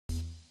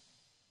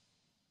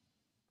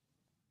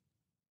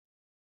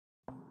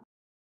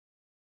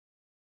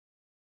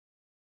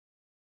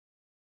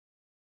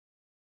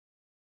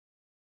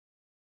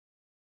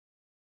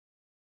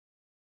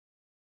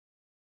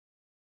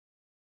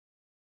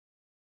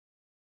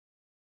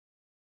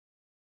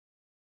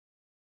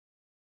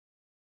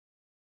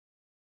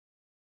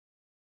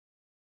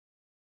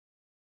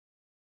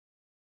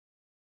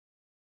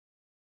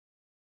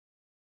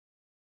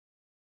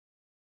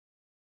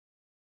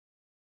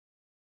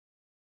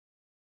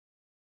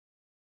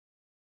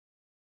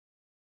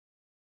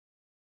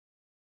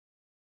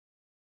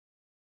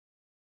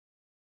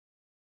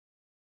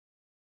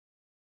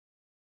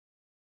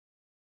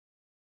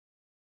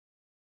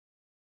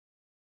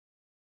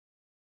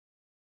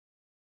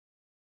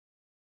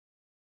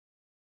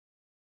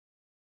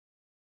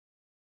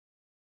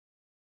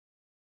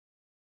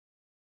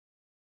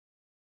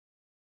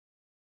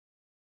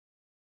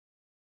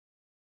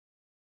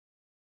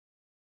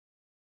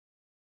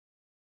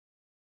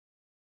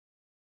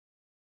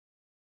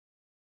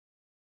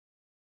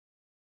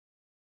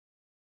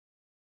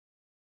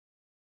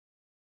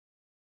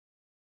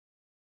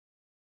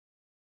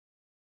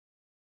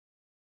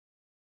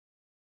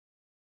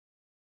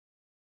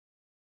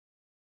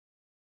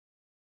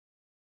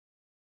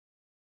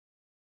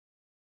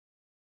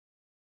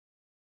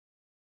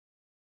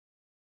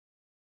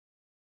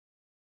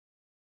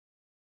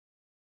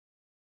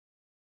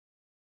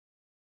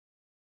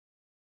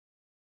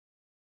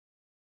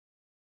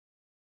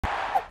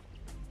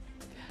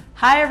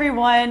Hi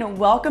everyone,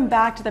 welcome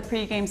back to the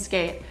Pregame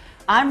Skate.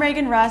 I'm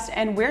Reagan Rust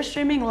and we're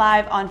streaming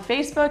live on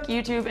Facebook,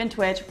 YouTube, and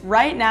Twitch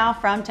right now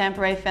from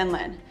Tampere,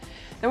 Finland.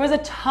 There was a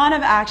ton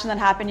of action that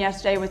happened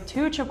yesterday with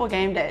 2 triple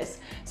game days.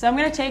 So I'm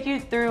going to take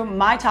you through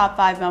my top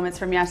 5 moments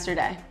from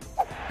yesterday.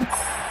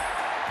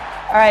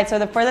 Alright,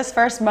 so for this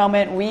first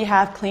moment, we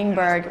have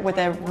Klingberg with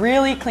a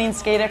really clean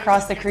skate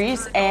across the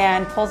crease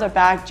and pulls it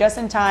back just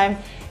in time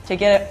to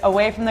get it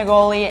away from the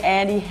goalie,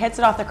 and he hits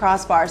it off the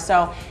crossbar.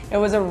 So it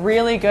was a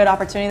really good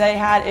opportunity that he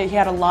had. He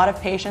had a lot of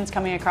patience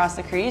coming across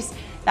the crease.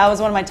 That was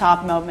one of my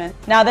top moments.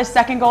 Now this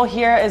second goal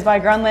here is by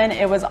Grönlund.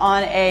 It was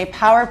on a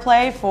power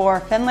play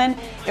for Finland.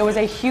 It was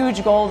a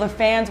huge goal. The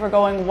fans were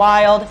going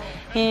wild.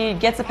 He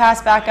gets a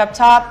pass back up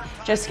top,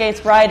 just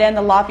skates right in.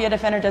 The Latvia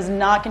defender does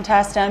not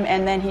contest him,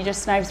 and then he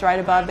just snipes right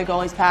above the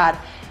goalie's pad.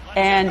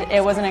 And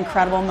it was an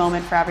incredible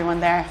moment for everyone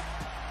there.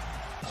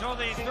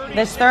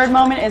 This third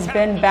moment is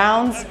Ben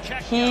Bounds.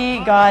 He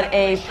got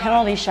a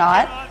penalty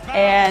shot,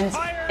 and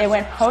it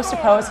went post to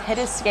post, hit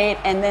his skate,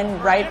 and then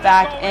right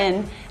back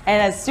in.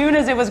 And as soon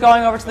as it was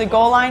going over to the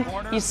goal line,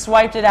 he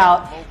swiped it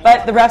out.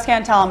 But the refs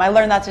can't tell him. I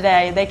learned that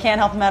today. They can't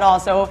help him at all.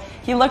 So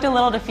he looked a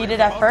little defeated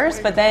at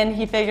first, but then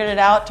he figured it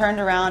out, turned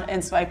around,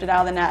 and swiped it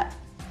out of the net.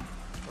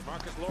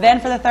 Then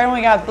for the third one,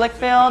 we got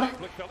Blickfield.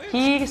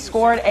 He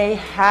scored a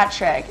hat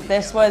trick.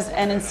 This was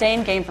an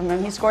insane game from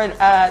him. He scored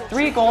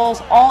 3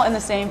 goals, all in the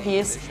same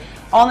piece,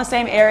 all in the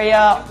same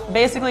area,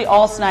 basically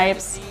all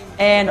snipes,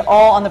 and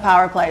all on the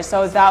power play.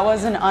 So that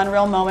was an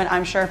unreal moment,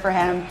 I'm sure, for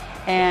him,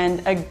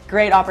 and a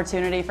great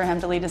opportunity for him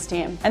to lead his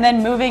team. And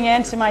then moving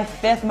into my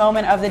 5th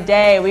moment of the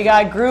day, we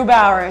got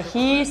Grubauer.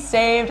 He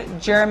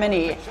saved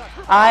Germany.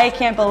 I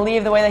can't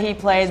believe the way that he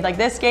played. Like,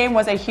 this game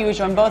was a huge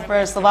one, both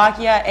for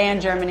Slovakia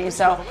and Germany.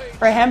 So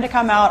for him to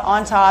come out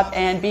on top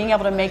and being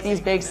able to make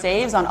these big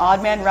saves on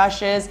odd man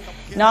rushes,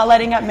 not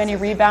letting up many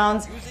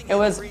rebounds, it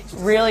was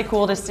really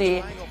cool to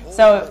see.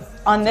 So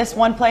on this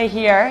one play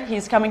here,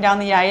 he's coming down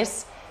the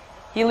ice.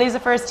 He leaves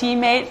it for his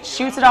teammate,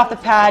 shoots it off the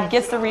pad,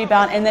 gets the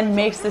rebound, and then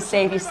makes the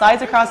save. He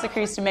slides across the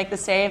crease to make the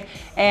save,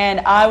 and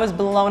I was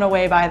blown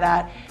away by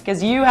that,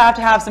 because you have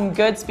to have some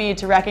good speed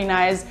to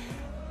recognize,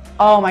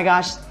 oh my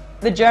gosh,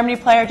 the Germany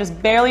player just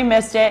barely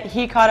missed it.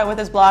 He caught it with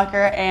his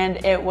blocker,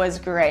 and it was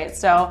great.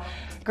 So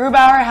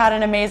Grubauer had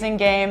an amazing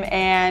game,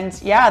 and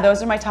yeah,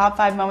 those are my top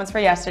 5 moments for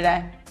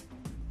yesterday.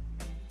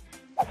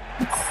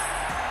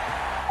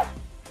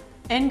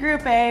 In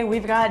Group A,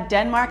 we've got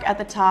Denmark at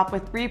the top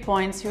with 3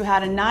 points, who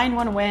had a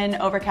 9-1 win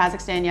over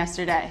Kazakhstan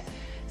yesterday.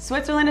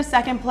 Switzerland is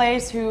second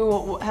place,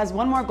 who has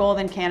 1 more goal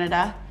than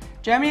Canada.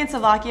 Germany and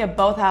Slovakia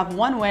both have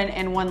 1 win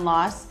and 1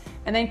 loss.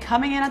 And then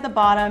coming in at the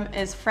bottom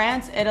is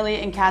France, Italy,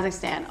 and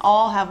Kazakhstan.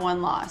 All have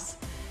 1 loss.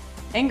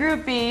 In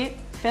Group B,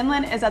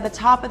 Finland is at the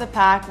top of the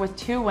pack with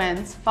 2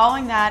 wins.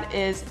 Following that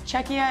is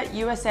Czechia,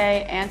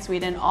 USA, and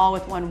Sweden, all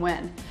with 1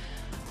 win.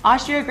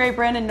 Austria, Great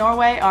Britain, and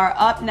Norway are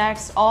up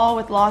next, all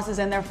with losses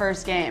in their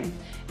first game.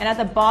 And at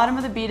the bottom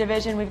of the B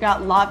division, we've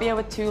got Latvia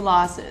with 2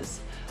 losses.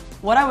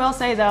 What I will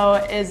say though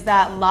is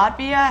that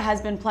Latvia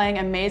has been playing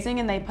amazing,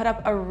 and they put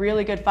up a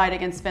really good fight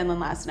against Finland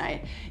last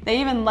night.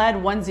 They even led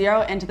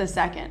 1-0 into the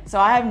second, so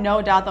I have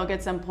no doubt they'll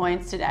get some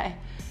points today.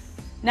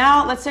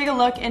 Now let's take a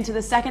look into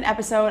the second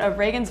episode of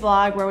Reagan's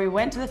vlog, where we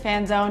went to the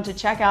fan zone to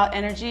check out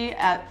energy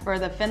for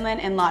the Finland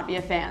and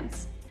Latvia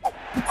fans.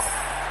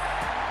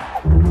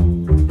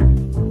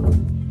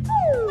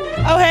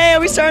 Oh hey, are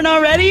we starting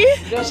already?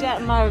 Just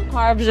getting my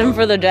carbs in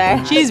for the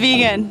day. She's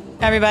vegan,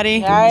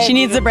 everybody. Right. She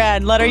needs the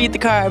bread. Let her eat the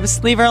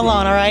carbs. Leave her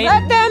alone, all right?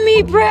 Let them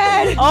eat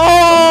bread!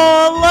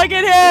 Oh, look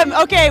at him.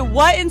 Okay,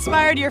 what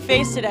inspired your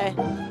face today?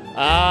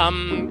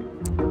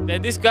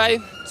 This guy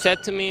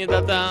said to me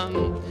that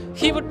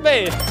he would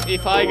pay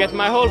if I get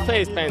my whole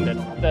face painted.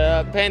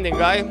 The painting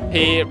guy,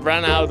 he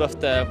ran out of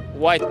the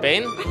white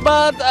paint,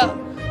 but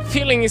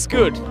feeling is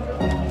good.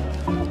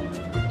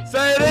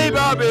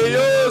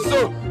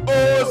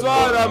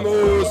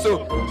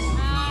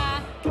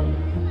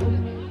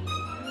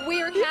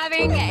 We're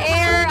having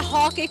air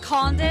hockey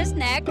contest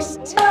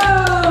next.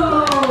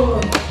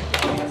 Oh,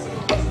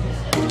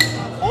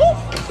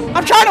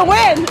 I'm trying to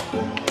win.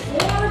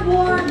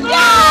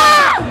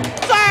 Yeah!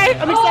 Sorry,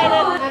 I'm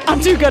excited.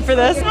 I'm too good for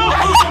this.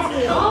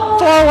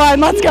 4-1,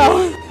 let's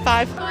go.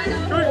 5.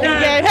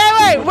 Okay. Hey,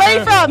 wait, where are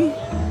you from?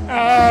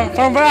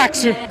 From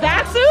Vaxu.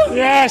 Vaxu?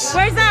 Yes.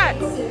 Where's that?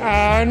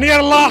 Near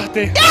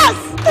Lahti. Yes!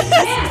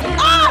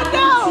 Oh,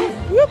 no!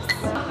 Whoops.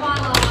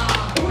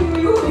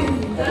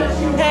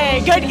 Hey,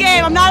 good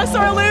game. I'm not a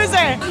sore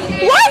loser.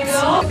 What?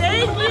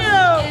 Thank you.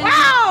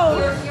 Wow.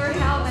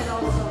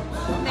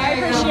 I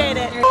appreciate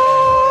it.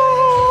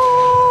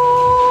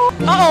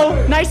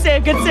 Uh-oh, nice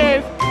save, good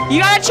save. You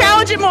gotta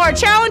challenge it more,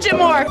 challenge it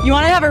more. You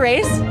wanna have a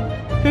race?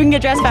 Who can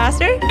get dressed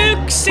faster?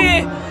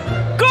 Yksi,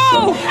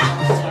 go!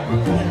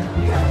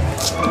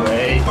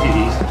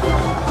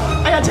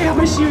 I gotta take off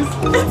my shoes.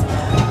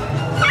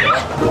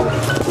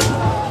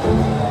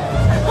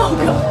 Oh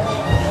god.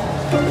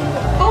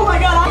 Oh my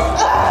god,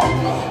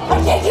 I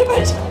can't keep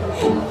it.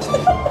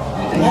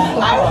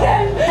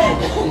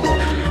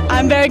 I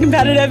I'm very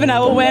competitive and I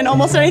will win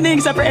almost anything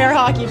except for air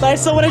hockey, but I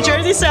still want a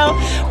jersey, so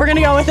we're gonna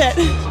go with it.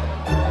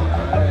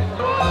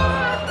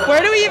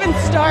 Where do we even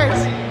start?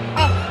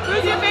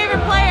 Who's your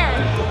favorite player?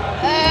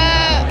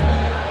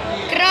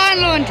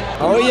 Granlund.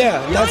 Oh yeah,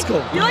 that's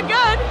cool. You look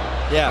good.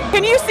 Yeah.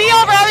 Can you see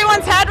over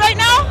everyone's head right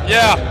now?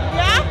 Yeah.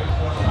 Yeah?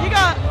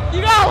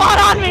 You got a lot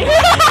on me.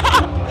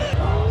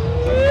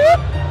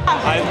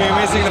 I've been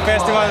missing the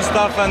festival and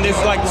stuff, and this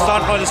is like the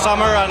start for the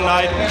summer, and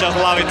I just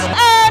love it.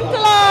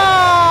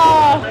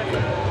 Angela!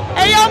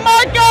 Hey, yo,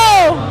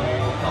 Marco!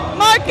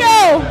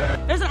 Marco!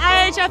 There's an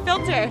IIHF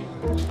filter.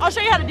 I'll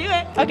show you how to do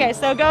it. Okay,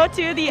 so go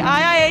to the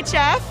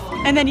IIHF,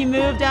 and then you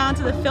move down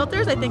to the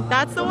filters. I think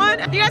that's the one.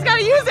 You guys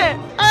gotta use it.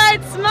 All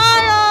right,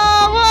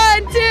 smile.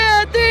 1,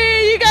 2,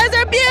 3. You guys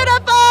are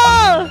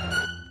beautiful.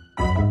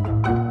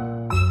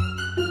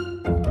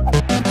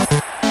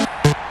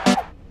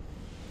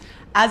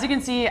 As you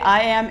can see, I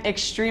am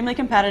extremely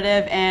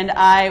competitive and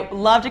I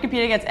love to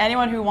compete against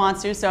anyone who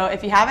wants to. So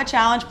if you have a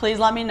challenge, please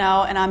let me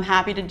know and I'm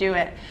happy to do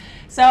it.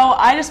 So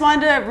I just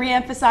wanted to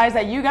re-emphasize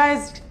that you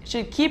guys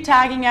should keep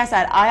tagging us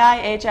at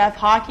IIHF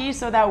Hockey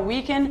so that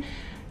we can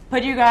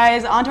put you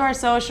guys onto our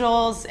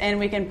socials and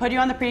we can put you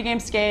on the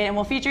pregame skate and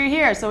we'll feature you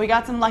here. So we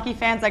got some lucky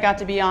fans that got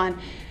to be on.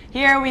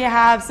 Here we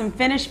have some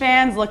Finnish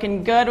fans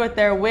looking good with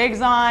their wigs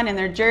on and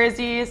their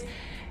jerseys.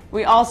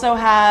 We also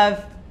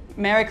have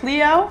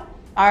Mariklio,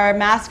 our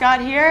mascot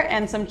here,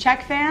 and some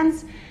Czech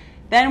fans.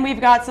 Then we've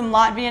got some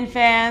Latvian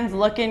fans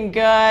looking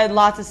good,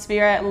 lots of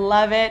spirit,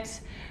 love it.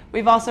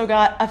 We've also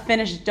got a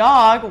Finnish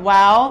dog,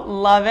 wow,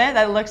 love it,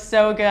 that looks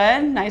so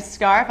good. Nice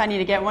scarf, I need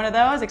to get one of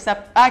those,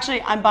 except,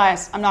 actually, I'm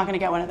biased, I'm not gonna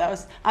get one of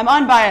those. I'm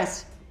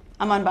unbiased.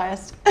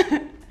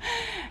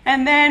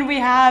 And then we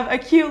have a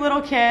cute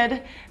little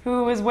kid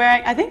who was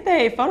wearing, I think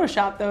they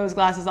photoshopped those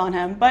glasses on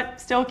him, but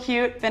still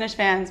cute, Finnish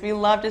fans, we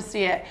love to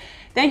see it.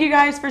 Thank you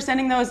guys for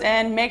sending those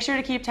in. Make sure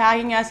to keep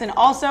tagging us. And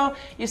also,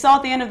 you saw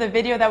at the end of the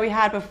video that we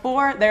had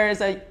before, there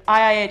is a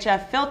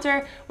IIHF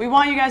filter. We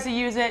want you guys to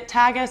use it.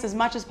 Tag us as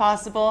much as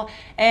possible.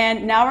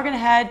 And now we're going to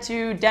head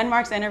to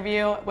Denmark's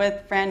interview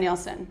with Fran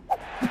Nielsen.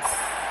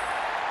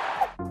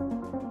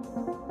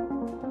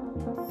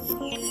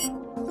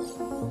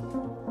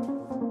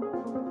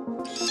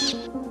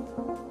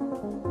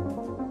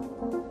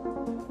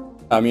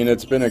 I mean,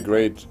 it's been a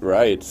great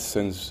ride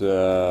since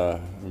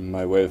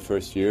my way of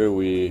first year.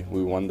 We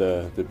won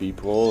the B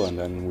Pro and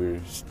then we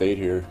stayed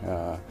here.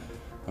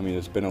 I mean,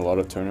 it's been a lot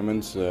of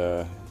tournaments.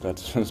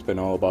 That's been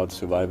all about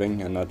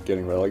surviving and not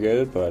getting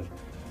relegated. But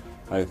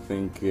I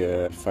think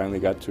finally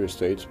got to a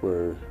stage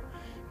where,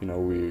 you know,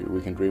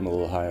 we can dream a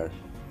little higher.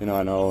 You know,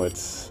 I know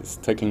it's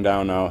ticking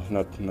down now.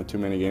 Not too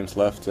many games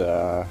left.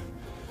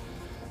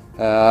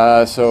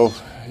 So,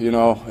 you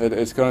know,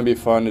 it's going to be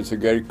fun. It's a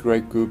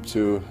great group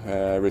to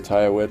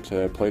retire with.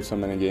 Played so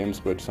many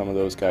games with some of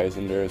those guys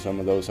in there. Some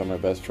of those are my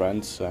best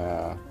friends.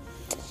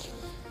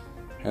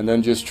 And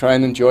then just try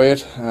and enjoy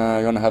it.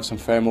 I'm going to have some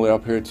family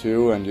up here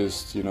too, and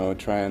just, you know,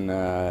 try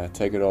and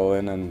take it all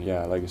in. And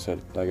yeah, like I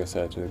said,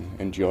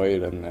 enjoy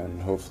it.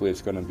 And hopefully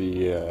it's going to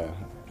be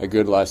a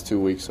good last 2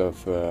 weeks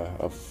of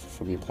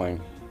me playing.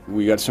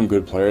 We got some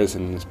good players,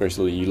 and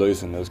especially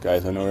Elois and those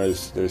guys. I know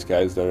there's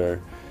guys that are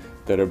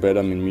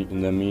better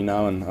than me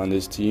now on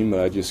this team, but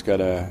I just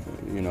gotta,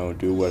 you know,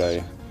 do what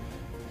I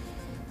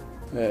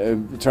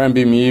try and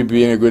be me,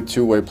 being a good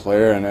two-way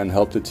player, and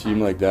help the team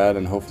like that,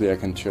 and hopefully I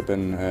can chip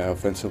in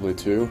offensively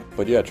too.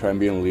 But yeah, try and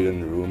be a leader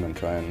in the room and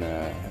try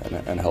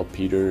and help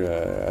Peter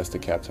as the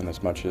captain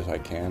as much as I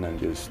can, and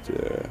just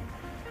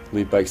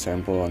lead by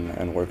example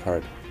and work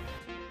hard.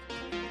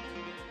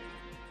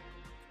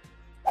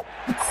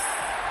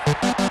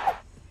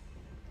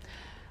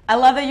 I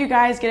love that you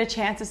guys get a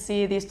chance to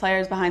see these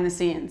players behind the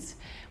scenes.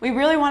 We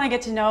really want to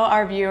get to know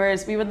our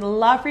viewers. We would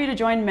love for you to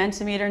join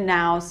Mentimeter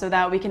now so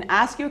that we can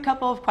ask you a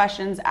couple of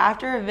questions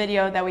after a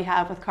video that we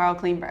have with Carl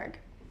Klingberg.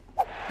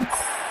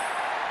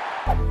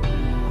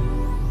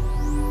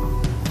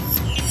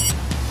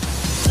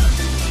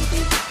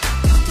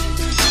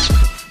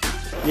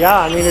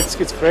 Yeah, I mean, it's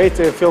great.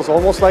 It feels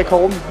almost like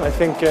home. I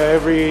think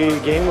every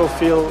game will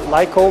feel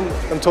like home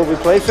until we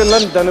play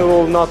Finland. Then it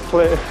will not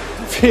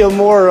feel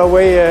more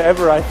away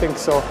ever, I think.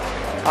 So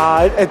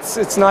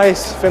it's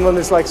nice. Finland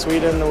is like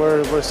Sweden.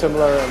 We're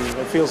similar, and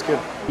it feels good.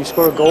 You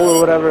score a goal or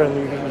whatever, and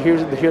you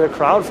hear the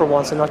crowd for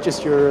once, and not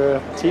just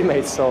your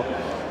teammates. So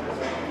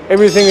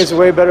everything is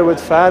way better with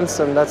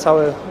fans, and that's how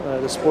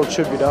the sport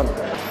should be done.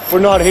 We're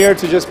not here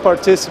to just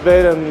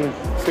participate and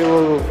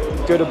feel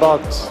good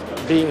about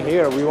being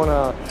here. We want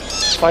to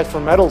fight for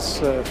medals,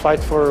 fight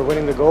for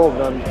winning the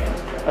gold, and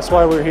that's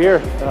why we're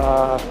here.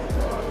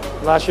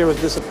 Last year was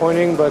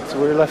disappointing, but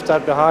we were left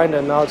out behind,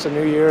 and now it's a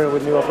new year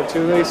with new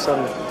opportunities,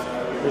 and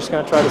we're just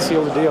going to try to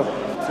seal the deal.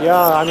 Yeah,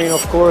 I mean,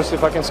 of course,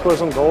 if I can score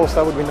some goals,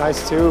 that would be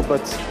nice too,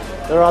 but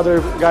there are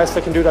other guys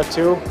that can do that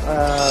too.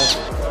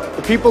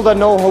 The people that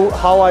know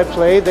how I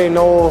play, they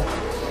know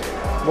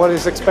what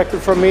is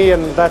expected from me,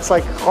 and that's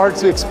like hard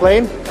to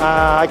explain.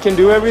 I can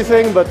do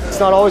everything, but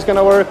it's not always going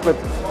to work, but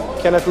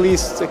can at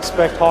least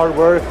expect hard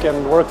work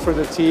and work for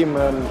the team,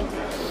 and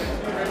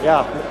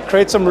yeah,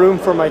 create some room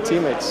for my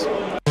teammates.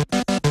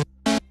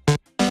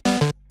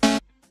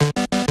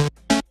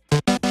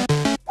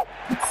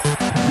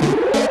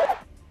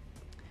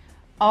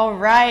 All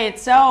right,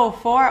 so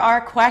for our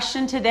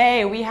question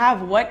today, we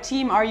have what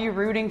team are you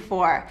rooting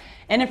for?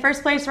 And in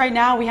first place right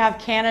now, we have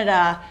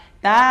Canada.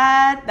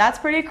 That's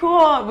pretty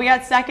cool. We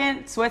got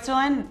second,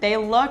 Switzerland. They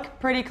look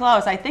pretty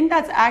close. I think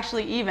that's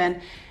actually even.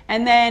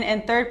 And then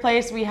in third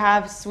place, we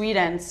have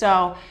Sweden.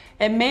 So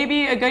it may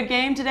be a good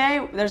game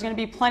today. There's going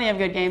to be plenty of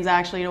good games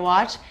actually to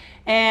watch.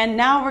 And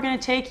now we're going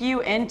to take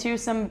you into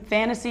some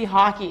fantasy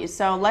hockey.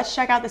 So let's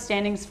check out the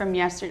standings from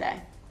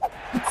yesterday.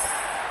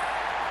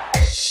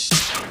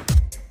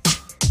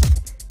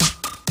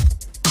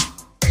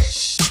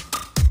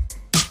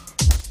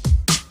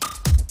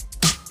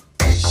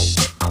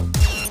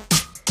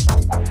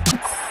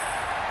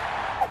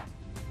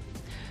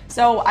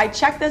 So I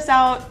checked this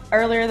out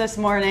earlier this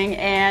morning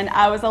and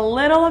I was a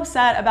little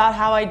upset about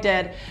how I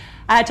did.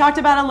 I talked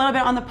about it a little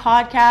bit on the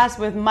podcast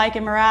with Mike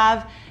and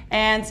Marav,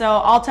 and so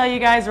I'll tell you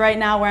guys right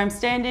now where I'm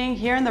standing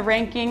here in the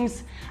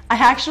rankings. I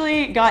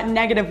actually got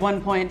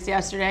 -1 points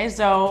yesterday,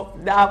 so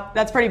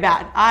that's pretty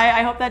bad.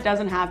 I hope that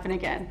doesn't happen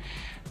again.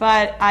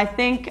 But I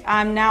think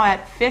I'm now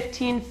at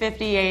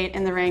 1558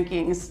 in the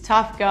rankings.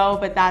 Tough go,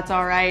 but that's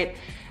all right.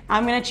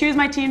 I'm going to choose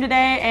my team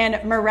today, and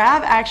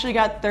Marav actually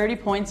got 30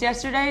 points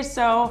yesterday,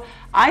 so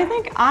I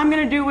think I'm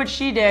going to do what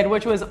she did,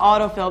 which was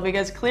autofill,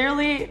 because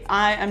clearly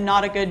I am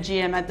not a good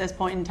GM at this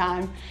point in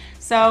time.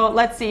 So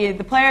let's see,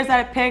 the players that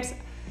it picks,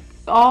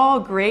 all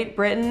Great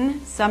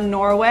Britain, some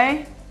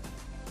Norway.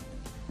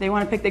 They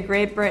want to pick the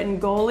Great Britain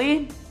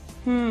goalie.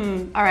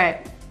 All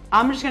right,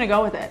 I'm just going to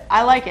go with it.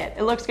 I like it.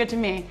 It looks good to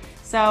me.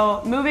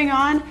 So moving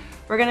on,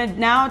 we're going to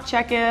now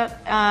check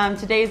out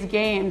today's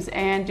games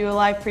and do a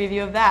live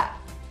preview of that.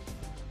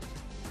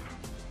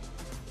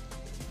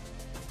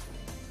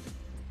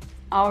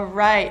 All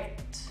right,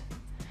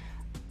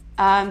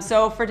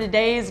 so for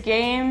today's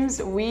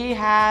games, we've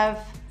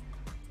got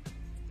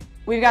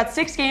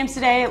 6 games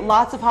today,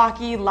 lots of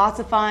hockey, lots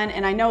of fun,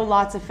 and I know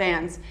lots of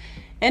fans.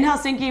 In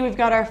Helsinki, we've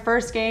got our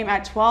first game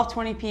at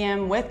 12:20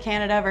 p.m. with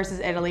Canada versus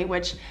Italy,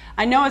 which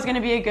I know is going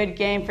to be a good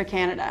game for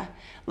Canada.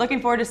 Looking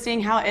forward to seeing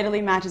how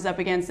Italy matches up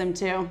against them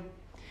too.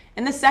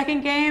 In the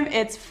second game,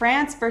 it's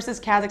France versus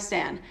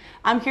Kazakhstan.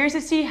 I'm curious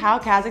to see how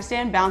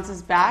Kazakhstan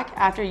bounces back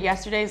after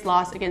yesterday's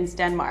loss against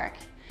Denmark.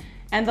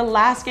 And the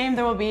last game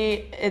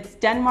it's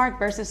Denmark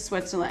versus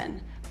Switzerland.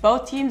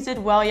 Both teams did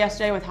well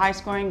yesterday with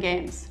high-scoring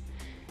games.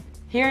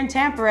 Here in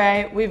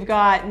Tampere, we've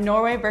got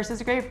Norway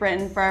versus Great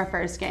Britain for our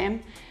first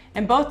game.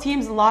 And both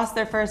teams lost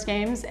their first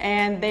games,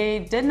 and they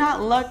did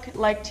not look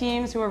like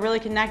teams who were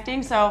really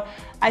connecting, so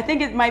I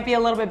think it might be a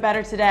little bit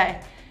better today.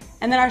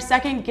 And then our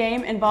second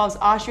game involves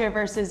Austria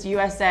versus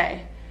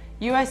USA.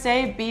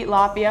 USA beat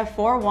Latvia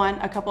 4-1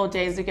 a couple of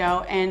days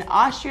ago, and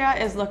Austria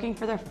is looking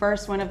for their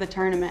first win of the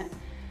tournament.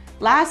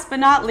 Last but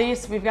not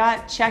least, we've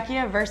got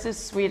Czechia versus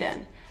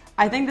Sweden.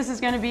 I think this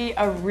is going to be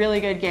a really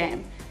good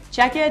game.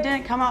 Czechia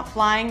didn't come out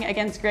flying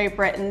against Great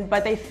Britain,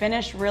 but they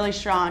finished really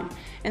strong.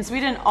 And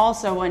Sweden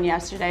also won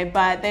yesterday,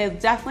 but they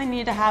definitely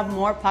need to have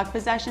more puck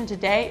possession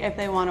today if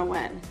they want to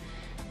win.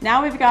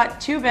 Now we've got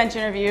 2 bench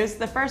interviews.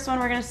 The first one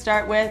we're going to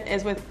start with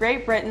is with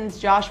Great Britain's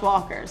Josh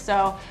Walker.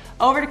 So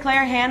over to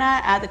Claire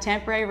Hanna at the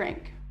Tampere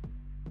rink.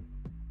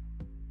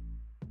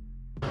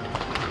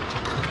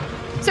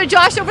 So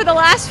Josh, over the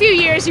last few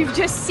years, you've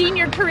just seen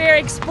your career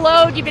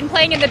explode. You've been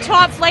playing in the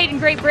top flight in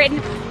Great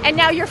Britain, and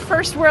now your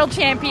first World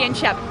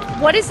Championship.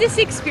 What has this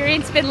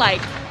experience been like?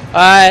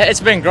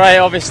 It's been great,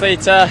 obviously,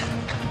 to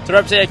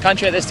represent your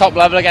country at this top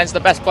level against the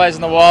best players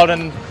in the world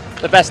and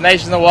the best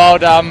nations in the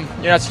world.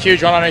 It's a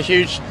huge honor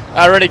and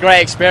a really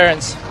great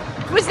experience.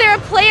 Was there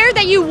a player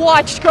that you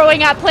watched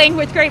growing up playing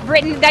with Great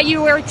Britain that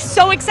you were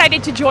so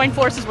excited to join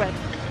forces with?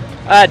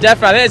 Definitely.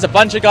 I think there's a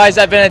bunch of guys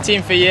that have been in a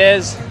team for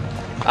years.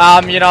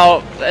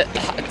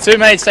 Too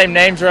many same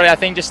names really. I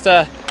think just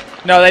to,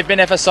 they've been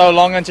here for so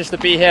long, and just to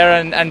be here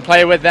and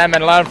play with them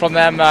and learn from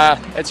them,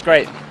 it's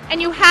great.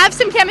 And you have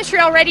some chemistry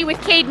already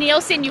with Cade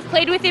Nielsen. You've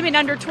played with him in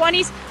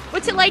under-20s.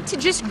 What's it like to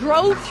just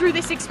grow through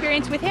this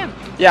experience with him?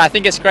 Yeah, I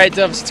think it's great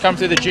to come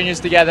through the juniors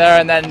together,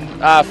 and then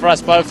for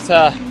us both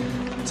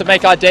to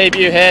make our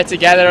debut here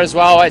together as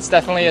well. It's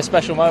definitely a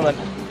special moment.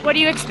 What are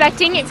you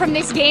expecting from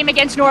this game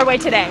against Norway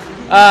today?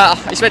 I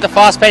expect a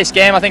fast-paced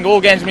game. I think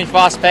all games will be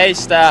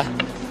fast-paced.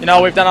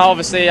 We've done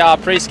obviously our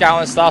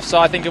pre-scout and stuff, so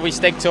I think if we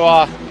stick to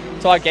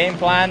our game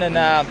plan, and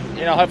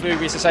hopefully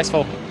we'll be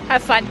successful.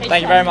 Have fun.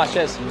 Thank you very much.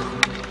 Cheers.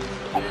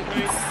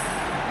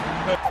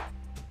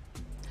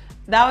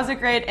 That was a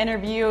great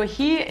interview.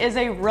 He is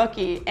a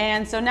rookie,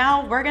 and so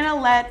now we're gonna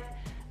let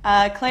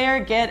Claire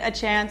get a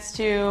chance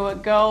to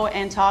go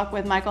and talk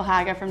with Michael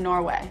Haga from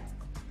Norway.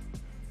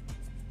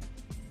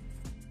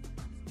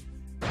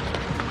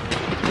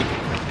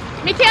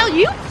 Mikael,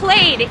 you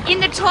played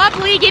in the top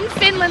league in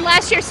Finland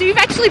last year, so you've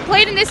actually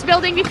played in this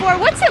building before.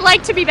 What's it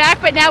like to be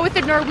back, but now with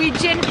the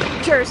Norwegian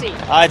jersey?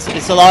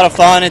 It's a lot of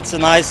fun. It's a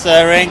nice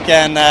rink,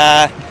 and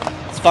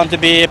it's fun to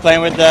be playing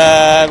with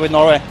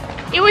Norway.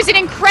 It was an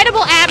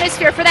incredible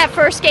atmosphere for that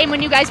first game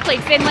when you guys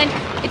played Finland.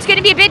 It's going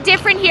to be a bit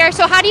different here,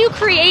 so how do you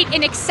create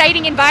an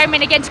exciting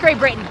environment against Great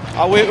Britain?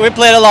 We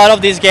played a lot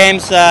of these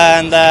games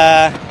and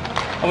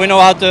we know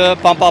how to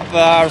pump up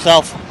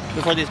ourselves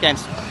before these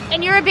games.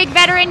 And you're a big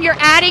veteran. You're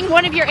adding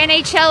one of your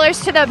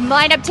NHLers to the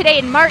lineup today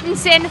in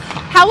Martinson.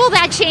 How will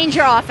that change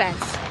your offense?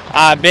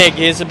 Big.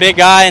 He's a big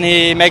guy and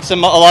he makes a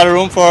lot of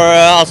room for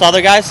us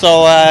other guys,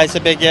 so it's a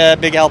big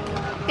help.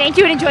 Thank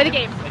you and enjoy the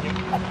game.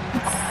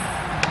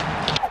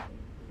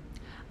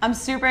 I'm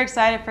super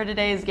excited for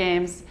today's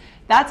games.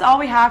 That's all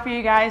we have for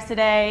you guys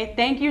today.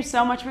 Thank you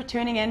so much for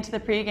tuning in to the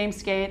Pregame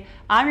Skate.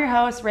 I'm your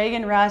host,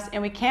 Reagan Russ,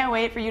 and we can't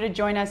wait for you to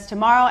join us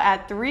tomorrow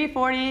at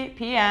 3:40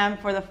 p.m.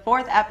 for the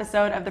 4th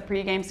episode of the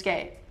Pregame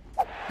Skate.